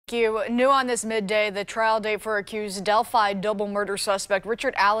You. New on this midday, the trial date for accused Delphi double murder suspect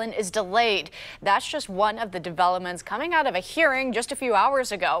Richard Allen is delayed. That's just one of the developments coming out of a hearing just a few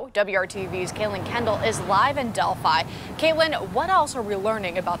hours ago. WRTV's Caitlin Kendall is live in Delphi. Caitlin, what else are we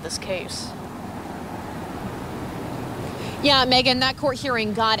learning about this case? Yeah, Megan, that court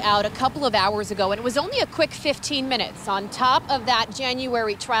hearing got out a couple of hours ago, and it was only a quick 15 minutes. On top of that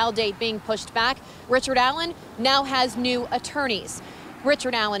January trial date being pushed back, Richard Allen now has new attorneys.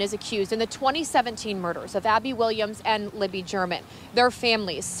 Richard Allen is accused in the 2017 murders of Abby Williams and Libby German. Their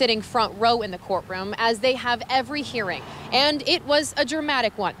families sitting front row in the courtroom as they have every hearing, and it was a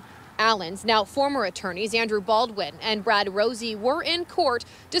dramatic one. Allen's now former attorneys Andrew Baldwin and Brad Rosie were in court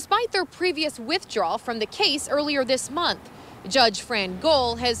despite their previous withdrawal from the case earlier this month. Judge Fran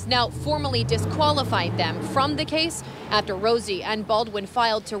Gohl has now formally disqualified them from the case after Rosie and Baldwin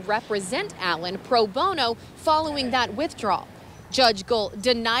filed to represent Allen pro bono following that withdrawal. Judge Gohl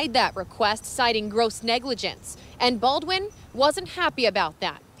denied that request, citing gross negligence, and Baldwin wasn't happy about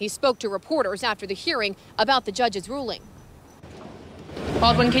that. He spoke to reporters after the hearing about the judge's ruling.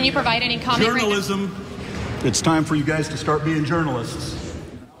 Baldwin, can you provide any comment? Journalism. It's time for you guys to start being journalists.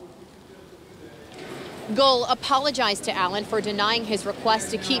 Gohl apologized to Allen for denying his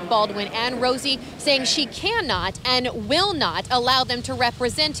request to keep Baldwin and Rosie, saying she cannot and will not allow them to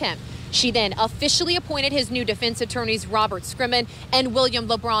represent him. She then officially appointed his new defense attorneys Robert Scrimmin and William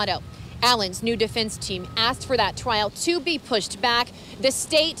Labrado. Allen's new defense team asked for that trial to be pushed back. The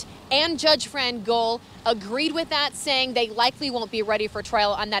state and Judge Fran Gohl agreed with that, saying they likely won't be ready for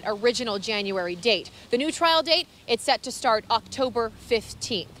trial on that original January date. The new trial date, it's set to start October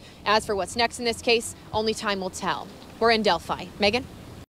 15th. As for what's next in this case, only time will tell. We're in Delphi. Megan?